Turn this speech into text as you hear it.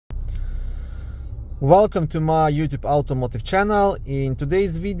Welcome to my YouTube automotive channel. In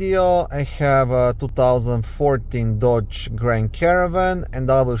today's video I have a 2014 Dodge Grand Caravan and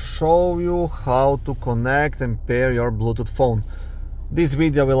I will show you how to connect and pair your Bluetooth phone. This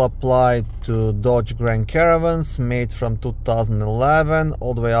video will apply to Dodge Grand Caravans made from 2011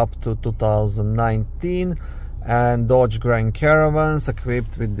 all the way up to 2019 and Dodge Grand Caravans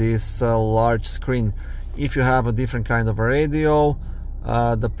equipped with this large screen. If you have a different kind of a radio,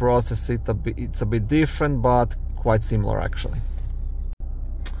 the process it's a bit different, but quite similar actually.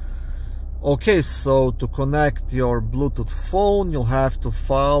 Okay, so to connect your Bluetooth phone, you'll have to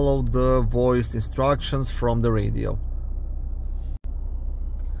follow the voice instructions from the radio.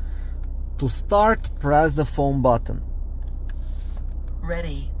 To start, press the phone button.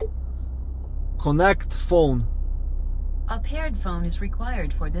 Ready. Connect phone. A paired phone is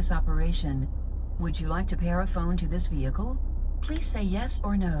required for this operation. Would you like to pair a phone to this vehicle? Please say yes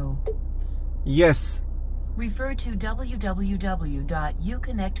or no. Yes. Refer to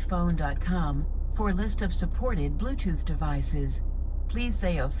www.uconnectphone.com for a list of supported Bluetooth devices. Please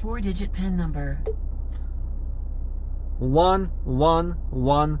say a 4-digit PIN number.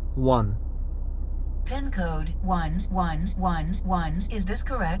 1111. PIN code 1111. Is this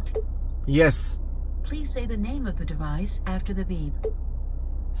correct? Yes. Please say the name of the device after the beep.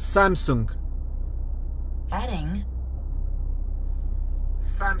 Samsung. Adding.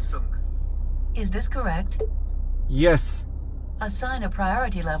 Samsung. Is this correct? Yes. Assign a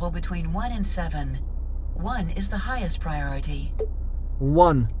priority level between 1 and 7. 1 is the highest priority.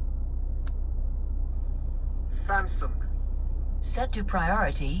 1. Samsung. Set to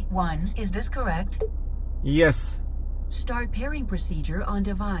priority 1. Is this correct? Yes. Start pairing procedure on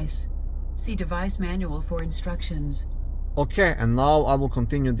device. See device manual for instructions. Okay, and now I will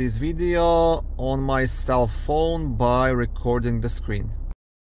continue this video on my cell phone by recording the screen.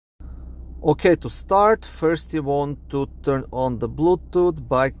 Okay, to start, first you want to turn on the Bluetooth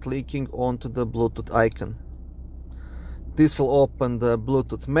by clicking onto the Bluetooth icon. This will open the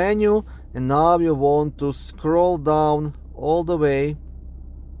Bluetooth menu, and now you want to scroll down all the way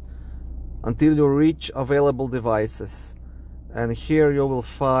until you reach available devices. And here you will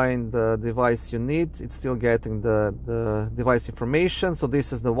find the device you need. It's still getting the device information. So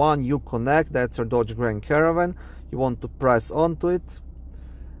this is the one, Uconnect, that's your Dodge Grand Caravan. You want to press onto it,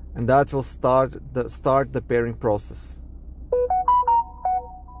 and that will start the pairing process.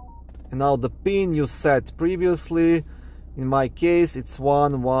 And now the pin you set previously, in my case it's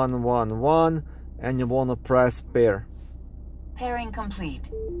 1111, and you want to press pair. Pairing complete.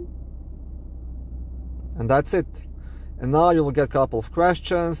 And that's it. And now you will get a couple of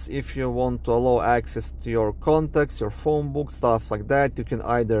questions. If you want to allow access to your contacts, your phone book, stuff like that, you can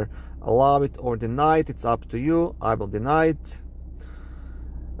either allow it or deny it. It's up to you. I will deny it.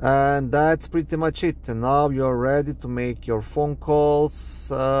 And that's pretty much it. And now you're ready to make your phone calls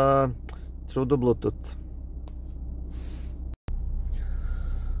through the Bluetooth.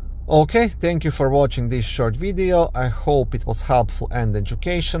 Okay, thank you for watching this short video. I hope it was helpful and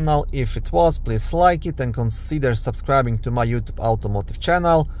educational. If it was, please like it and consider subscribing to my YouTube automotive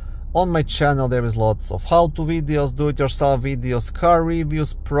channel. On my channel there is lots of how-to videos, do-it-yourself videos, car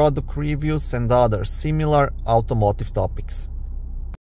reviews, product reviews and other similar automotive topics.